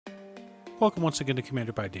Welcome once again to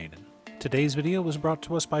Commander by Danon. Today's video was brought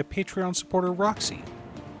to us by Patreon supporter Roxy.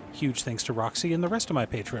 Huge thanks to Roxy and the rest of my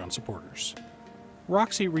Patreon supporters.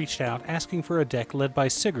 Roxy reached out asking for a deck led by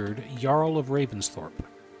Sigurd, Jarl of Raventhorpe,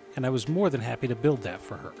 and I was more than happy to build that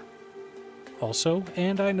for her. Also,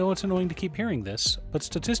 and I know it's annoying to keep hearing this, but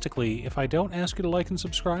statistically, if I don't ask you to like and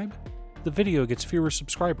subscribe, the video gets fewer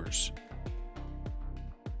subscribers.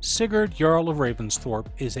 Sigurd, Jarl of Raventhorpe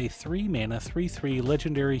is a 3-mana 3/3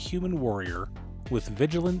 legendary human warrior with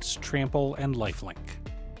Vigilance, Trample, and Lifelink.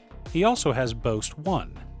 He also has Boast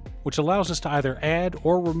 1, which allows us to either add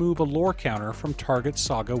or remove a lore counter from target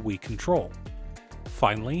saga we control.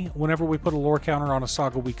 Finally, whenever we put a lore counter on a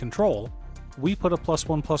saga we control, we put a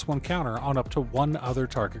 +1/+1 counter on up to one other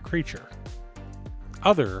target creature.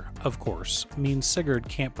 Other, of course, means Sigurd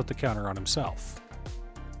can't put the counter on himself.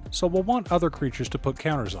 So we'll want other creatures to put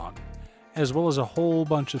counters on, as well as a whole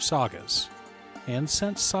bunch of sagas. And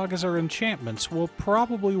since sagas are enchantments, we'll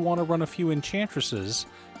probably want to run a few enchantresses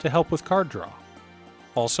to help with card draw.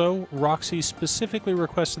 Also, Roxy specifically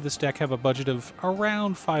requested this deck have a budget of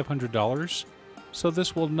around $500, so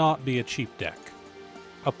this will not be a cheap deck.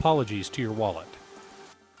 Apologies to your wallet.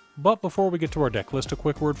 But before we get to our deck list, a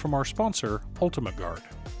quick word from our sponsor, Ultimate Guard.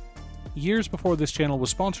 Years before this channel was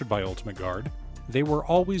sponsored by Ultimate Guard, they were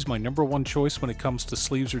always my #1 choice when it comes to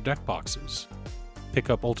sleeves or deck boxes. Pick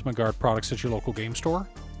up Ultimate Guard products at your local game store,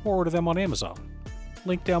 or order them on Amazon.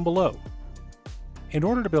 Link down below. In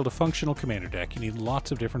order to build a functional commander deck, you need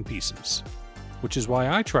lots of different pieces, which is why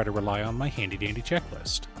I try to rely on my handy-dandy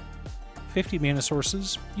checklist. 50 mana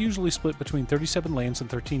sources, usually split between 37 lands and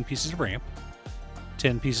 13 pieces of ramp,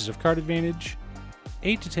 10 pieces of card advantage,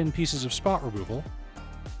 8 to 10 pieces of spot removal,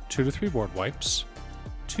 2 to 3 board wipes,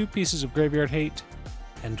 2 pieces of graveyard hate,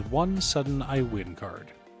 and 1 sudden I win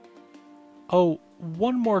card. Oh,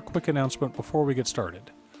 one more quick announcement before we get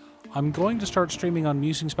started. I'm going to start streaming on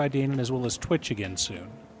Musings by Danon as well as Twitch again soon.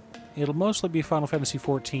 It'll mostly be Final Fantasy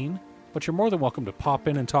XIV, but you're more than welcome to pop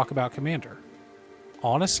in and talk about Commander.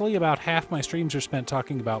 Honestly, about half my streams are spent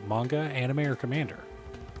talking about manga, anime, or Commander.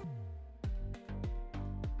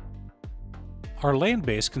 Our land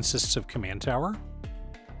base consists of Command Tower,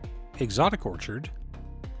 Exotic Orchard,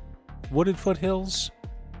 Wooded Foothills,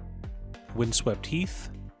 Windswept Heath,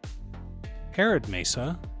 Arid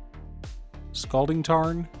Mesa, Scalding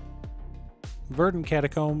Tarn, Verdant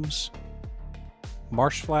Catacombs,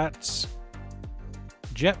 Marsh Flats,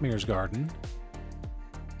 Jetmir's Garden,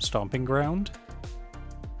 Stomping Ground,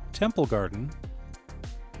 Temple Garden,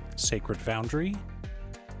 Sacred Foundry,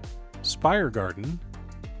 Spire Garden,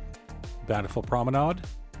 Bountiful Promenade,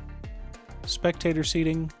 Spectator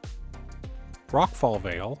Seating, Rockfall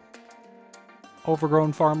Vale,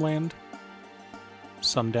 Overgrown Farmland,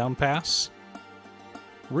 Sundown Pass,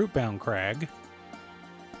 Rootbound Crag,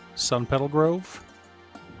 Sunpetal Grove,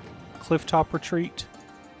 Clifftop Retreat,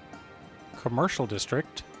 Commercial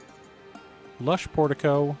District, Lush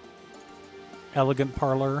Portico, Elegant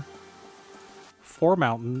Parlor, 4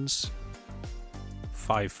 Mountains,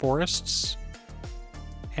 5 Forests,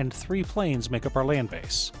 and 3 Plains make up our land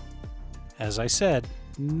base. As I said,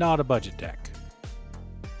 not a budget deck.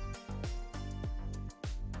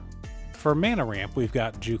 For mana ramp, we've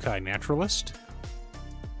got Jukai Naturalist,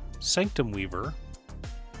 Sanctum Weaver,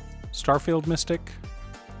 Starfield Mystic,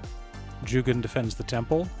 Jugan Defends the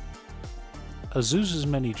Temple, Azusa's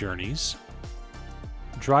Many Journeys,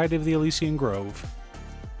 Dryad of the Elysian Grove,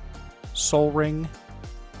 Soul Ring,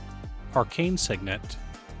 Arcane Signet,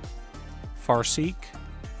 Farseek,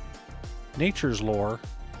 Nature's Lore,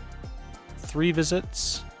 3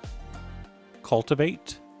 Visits,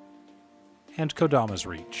 Cultivate, and Kodama's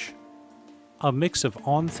Reach. A mix of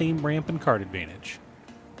on-theme ramp and card advantage.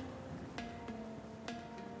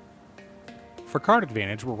 For card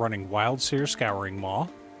advantage, we're running Wildseer Scouring Maw,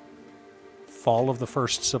 Fall of the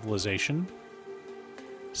First Civilization,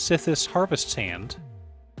 Sithis Harvest's Hand,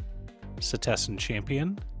 Setessan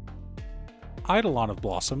Champion, Eidolon of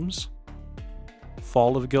Blossoms,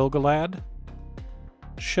 Fall of Gilgalad,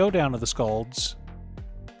 Showdown of the Skalds,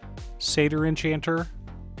 Satyr Enchanter,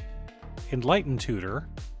 Enlightened Tutor,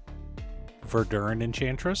 Verduran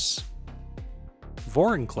Enchantress,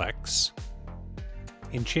 Vorinclex,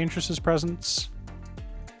 Enchantress's Presence,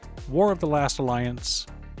 War of the Last Alliance,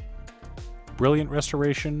 Brilliant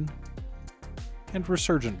Restoration, and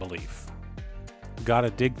Resurgent Belief. Gotta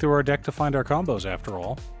dig through our deck to find our combos after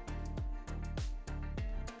all.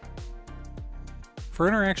 For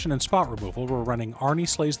interaction and spot removal, we're running Arnie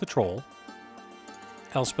Slays the Troll,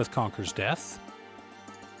 Elspeth Conquers Death,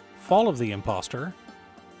 Fall of the Imposter,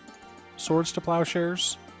 Swords to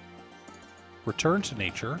Plowshares, Return to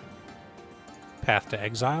Nature, Path to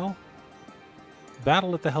Exile,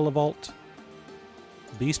 Battle at the Hellevault,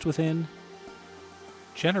 Beast Within,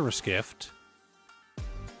 Generous Gift,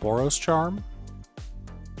 Boros Charm,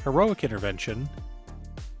 Heroic Intervention,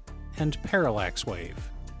 and Parallax Wave.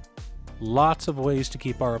 Lots of ways to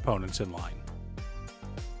keep our opponents in line.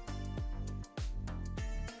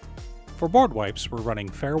 For board wipes, we're running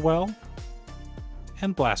Farewell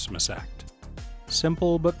and Blasphemous Act.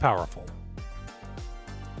 Simple but powerful.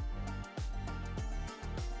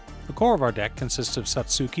 The core of our deck consists of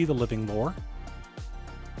Satsuki the Living Lore,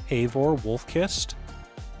 Eivor Wolf-Kissed,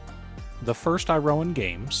 the First Iroan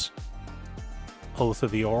Games, Oath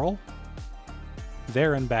of the Orel,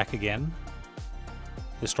 There and Back Again,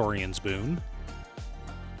 Historian's Boon,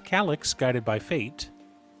 Calyx Guided by Fate,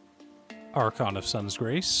 Archon of Sun's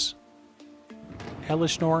Grace,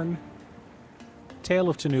 Elishnorn, Tale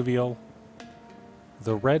of Tenuvial,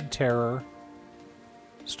 The Red Terror,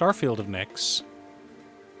 Starfield of Nyx,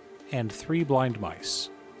 and 3 Blind Mice.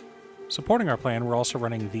 Supporting our plan, we're also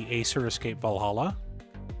running the Acer Escape Valhalla,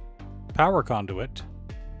 Power Conduit,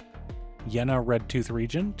 Yenna Redtooth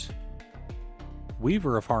Regent,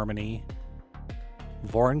 Weaver of Harmony,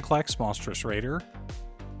 Vorinclex Monstrous Raider,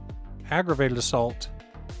 Aggravated Assault,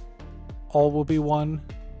 All Will Be One,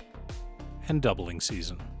 and Doubling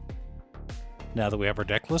Season. Now that we have our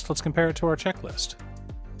deck list, let's compare it to our checklist.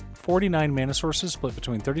 49 mana sources split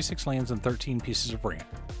between 36 lands and 13 pieces of ramp.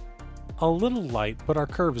 A little light, but our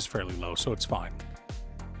curve is fairly low, so it's fine.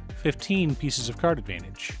 15 pieces of card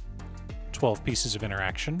advantage, 12 pieces of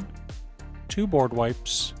interaction, 2 board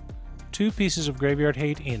wipes, 2 pieces of graveyard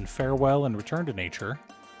hate in Farewell and Return to Nature,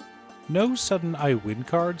 no sudden I win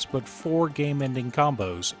cards, but 4 game-ending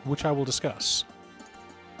combos, which I will discuss.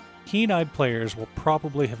 Keen-eyed players will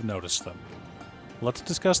probably have noticed them. Let's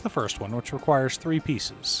discuss the first one, which requires 3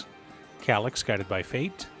 pieces: Calyx Guided by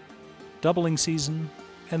Fate, Doubling Season,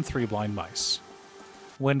 and 3 Blind Mice.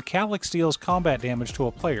 When Calyx deals combat damage to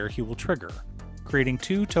a player, he will trigger, creating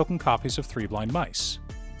 2 token copies of 3 Blind Mice.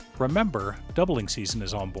 Remember, Doubling Season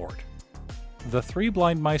is on board. The 3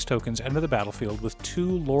 Blind Mice tokens enter the battlefield with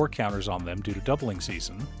 2 lore counters on them due to Doubling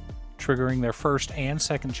Season, triggering their first and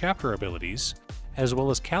second chapter abilities, as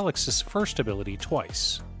well as Calyx's first ability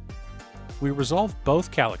twice. We resolve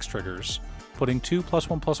both Calyx triggers, putting 2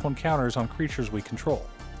 +1/+1 counters on creatures we control.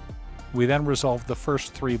 We then resolve the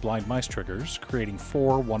first 3 Blind Mice triggers, creating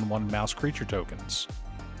 4 1/1 mouse creature tokens.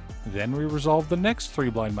 Then we resolve the next 3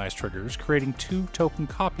 Blind Mice triggers, creating 2 token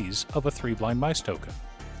copies of a 3 Blind Mice token.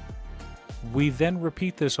 We then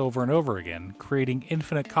repeat this over and over again, creating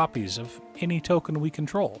infinite copies of any token we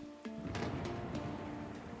control.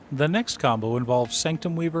 The next combo involves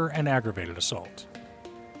Sanctum Weaver and Aggravated Assault.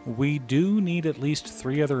 We do need at least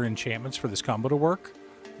 3 other enchantments for this combo to work,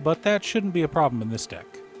 but that shouldn't be a problem in this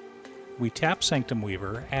deck. We tap Sanctum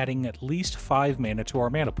Weaver, adding at least 5 mana to our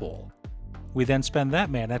mana pool. We then spend that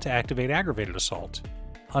mana to activate Aggravated Assault,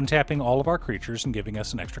 untapping all of our creatures and giving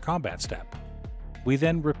us an extra combat step. We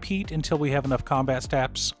then repeat until we have enough combat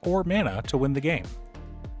steps or mana to win the game.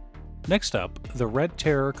 Next up, the Red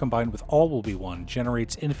Terror combined with All Will Be One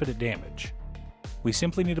generates infinite damage. We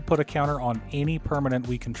simply need to put a counter on any permanent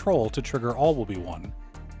we control to trigger All Will Be One,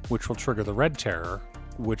 which will trigger the Red Terror,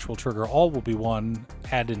 which will trigger All Will Be One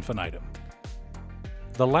ad infinitum.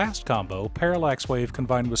 The last combo, Parallax Wave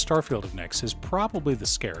combined with Starfield of Nyx, is probably the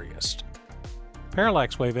scariest.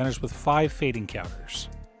 Parallax Wave enters with 5 fading counters.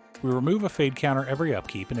 We remove a fade counter every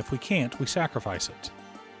upkeep, and if we can't, we sacrifice it.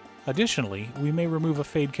 Additionally, we may remove a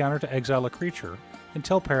fade counter to exile a creature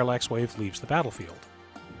until Parallax Wave leaves the battlefield.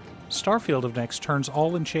 Starfield of Nyx turns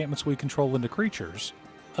all enchantments we control into creatures,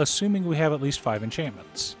 assuming we have at least 5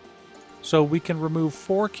 enchantments. So we can remove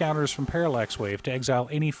 4 counters from Parallax Wave to exile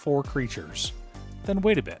any 4 creatures. Then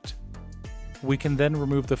wait a bit. We can then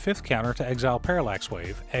remove the 5th counter to exile Parallax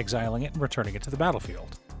Wave, exiling it and returning it to the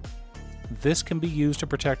battlefield. This can be used to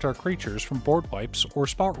protect our creatures from board wipes or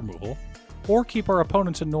spot removal, or keep our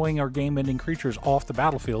opponents annoying our game-ending creatures off the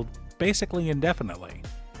battlefield basically indefinitely.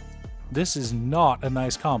 This is not a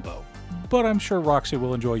nice combo, but I'm sure Roxy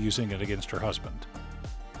will enjoy using it against her husband.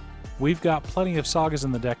 We've got plenty of sagas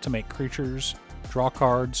in the deck to make creatures, draw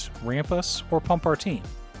cards, ramp us, or pump our team.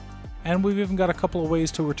 And we've even got a couple of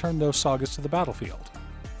ways to return those sagas to the battlefield.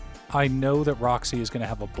 I know that Roxy is going to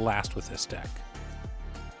have a blast with this deck.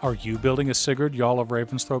 Are you building a Sigurd Jarl of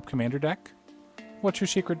Raventhorpe commander deck? What's your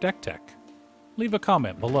secret deck tech? Leave a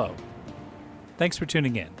comment below. Thanks for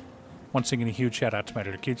tuning in. Once again, a huge shout out to my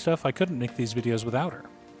editor Cutestuff. I couldn't make these videos without her.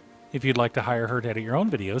 If you'd like to hire her to edit your own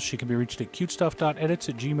videos, she can be reached at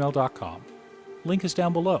cutestuff.edits@gmail.com. Link is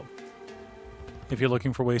down below. If you're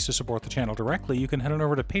looking for ways to support the channel directly, you can head on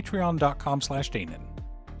over to patreon.com/Danon.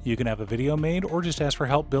 You can have a video made or just ask for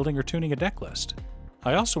help building or tuning a deck list.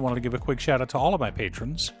 I also wanted to give a quick shout out to all of my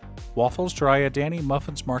patrons: Waffles, Jiraiya, Danny,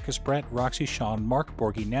 Muffins, Marcus, Brett, Roxy, Sean, Mark,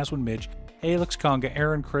 Borgie, Nazwin, Midge, Alex, Conga,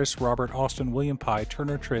 Aaron, Chris, Robert, Austin, William Pye,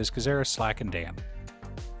 Turner, Triz, Kazera, Slack, and Dan.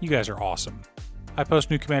 You guys are awesome. I post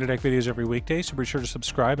new Commander Deck videos every weekday, so be sure to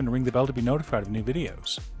subscribe and ring the bell to be notified of new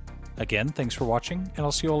videos. Again, thanks for watching, and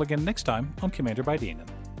I'll see you all again next time on Commander by Deanon.